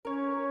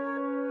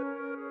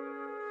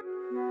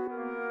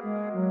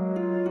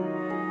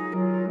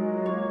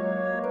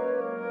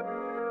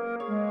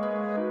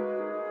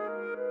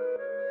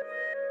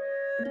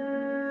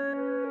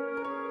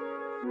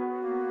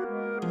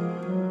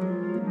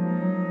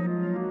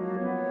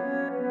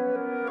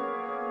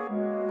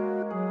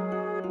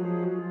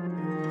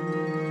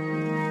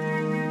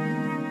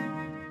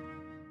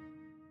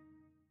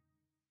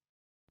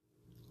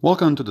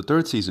Welcome to the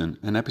third season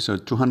and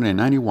episode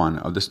 291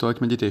 of the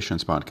Stoic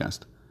Meditations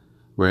podcast,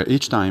 where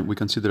each time we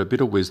consider a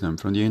bit of wisdom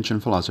from the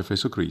ancient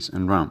philosophers of Greece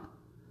and Rome.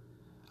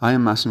 I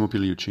am Massimo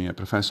Pigliucci, a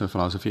professor of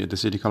philosophy at the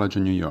City College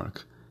of New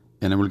York,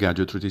 and I will guide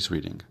you through this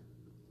reading.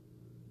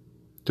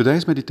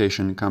 Today's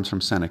meditation comes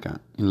from Seneca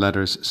in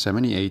letters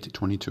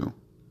 78-22.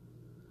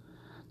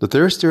 The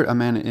thirstier a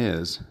man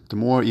is, the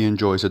more he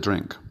enjoys a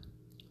drink.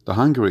 The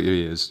hungrier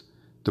he is,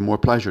 the more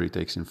pleasure he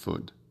takes in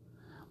food.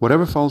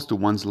 Whatever falls to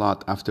one's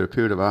lot after a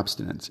period of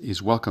abstinence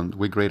is welcomed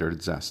with greater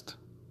zest.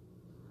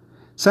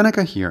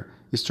 Seneca here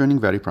is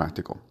turning very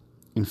practical.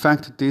 In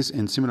fact, these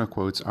and similar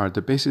quotes are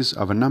the basis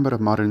of a number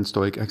of modern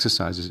Stoic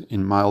exercises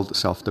in mild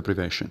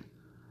self-deprivation.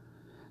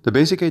 The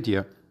basic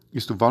idea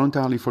is to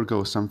voluntarily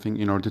forego something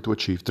in order to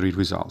achieve three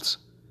results.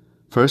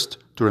 First,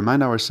 to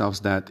remind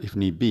ourselves that, if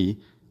need be,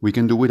 we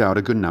can do without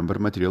a good number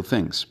of material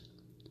things.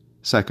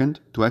 Second,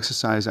 to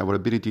exercise our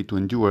ability to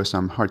endure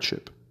some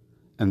hardship.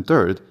 And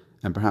third,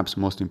 and perhaps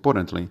most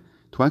importantly,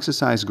 to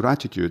exercise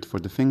gratitude for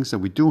the things that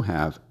we do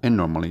have and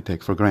normally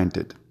take for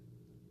granted.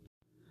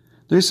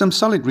 There is some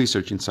solid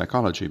research in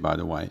psychology, by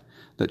the way,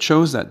 that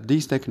shows that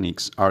these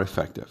techniques are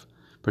effective,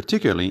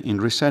 particularly in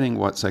resetting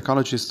what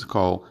psychologists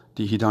call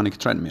the hedonic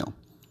treadmill.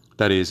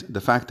 That is, the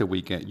fact that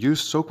we get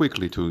used so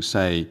quickly to,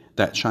 say,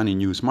 that shiny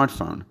new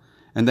smartphone,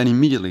 and then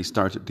immediately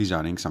start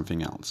desiring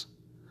something else.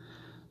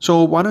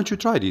 So why don't you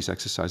try these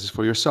exercises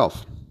for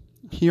yourself?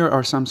 Here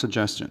are some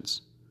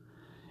suggestions.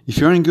 If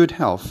you're in good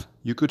health,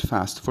 you could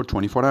fast for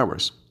 24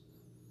 hours.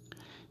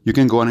 You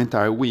can go an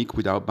entire week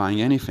without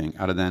buying anything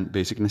other than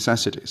basic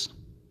necessities.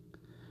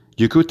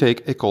 You could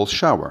take a cold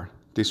shower.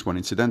 This one,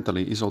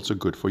 incidentally, is also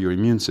good for your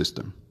immune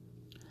system.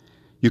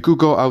 You could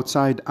go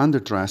outside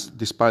underdressed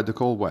despite the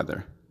cold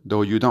weather,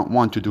 though you don't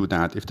want to do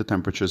that if the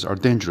temperatures are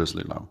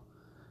dangerously low.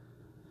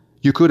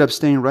 You could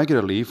abstain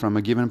regularly from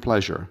a given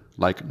pleasure,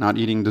 like not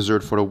eating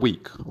dessert for a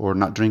week or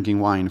not drinking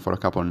wine for a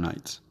couple of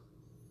nights.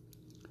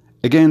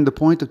 Again, the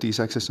point of these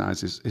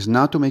exercises is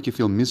not to make you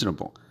feel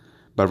miserable,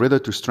 but rather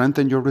to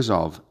strengthen your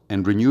resolve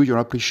and renew your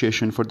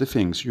appreciation for the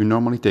things you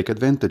normally take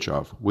advantage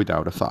of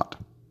without a thought.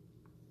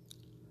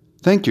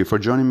 Thank you for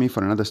joining me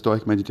for another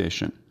Stoic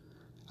meditation.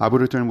 I will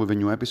return with a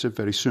new episode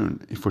very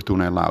soon, if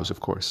Fortuna allows, of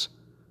course.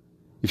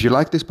 If you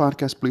like this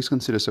podcast, please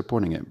consider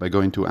supporting it by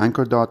going to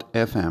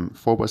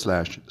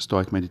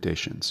anchor.fm/Stoic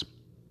Meditations.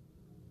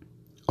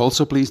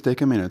 Also, please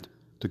take a minute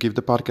to give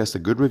the podcast a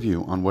good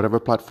review on whatever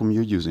platform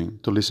you're using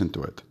to listen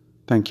to it.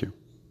 Thank you.